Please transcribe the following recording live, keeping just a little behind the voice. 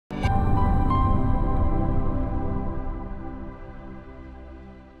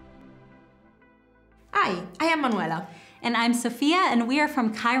Hi, I am Manuela. And I'm Sophia, and we are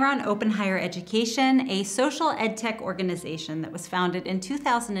from Chiron Open Higher Education, a social edtech organization that was founded in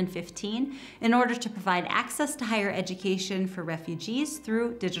 2015 in order to provide access to higher education for refugees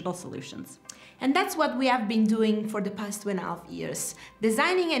through digital solutions. And that's what we have been doing for the past 2.5 years,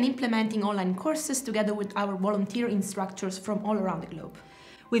 designing and implementing online courses together with our volunteer instructors from all around the globe.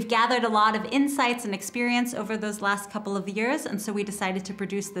 We've gathered a lot of insights and experience over those last couple of years, and so we decided to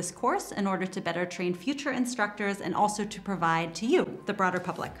produce this course in order to better train future instructors and also to provide to you, the broader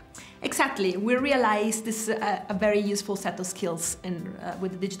public. Exactly. We realized this is a very useful set of skills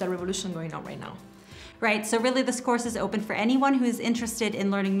with the digital revolution going on right now. Right, so really this course is open for anyone who is interested in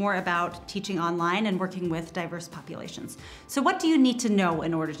learning more about teaching online and working with diverse populations. So what do you need to know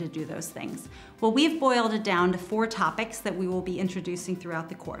in order to do those things? Well, we've boiled it down to 4 topics that we will be introducing throughout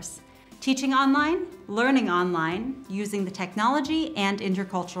the course. Teaching online, learning online, using the technology, and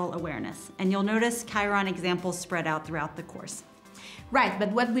intercultural awareness. And you'll notice Chiron examples spread out throughout the course. Right, but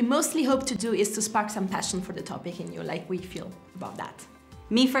what we mostly hope to do is to spark some passion for the topic in you, like we feel about that.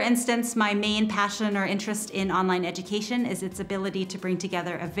 Me, for instance, my main passion or interest in online education is its ability to bring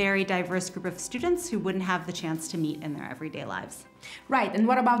together a very diverse group of students who wouldn't have the chance to meet in their everyday lives. Right, and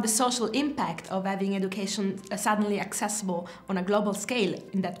what about the social impact of having education suddenly accessible on a global scale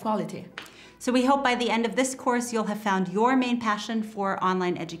in that quality? So we hope by the end of this course you'll have found your main passion for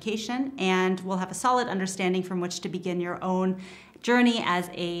online education, and we'll have a solid understanding from which to begin your own journey as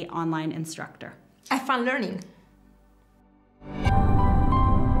an online instructor. Have fun learning!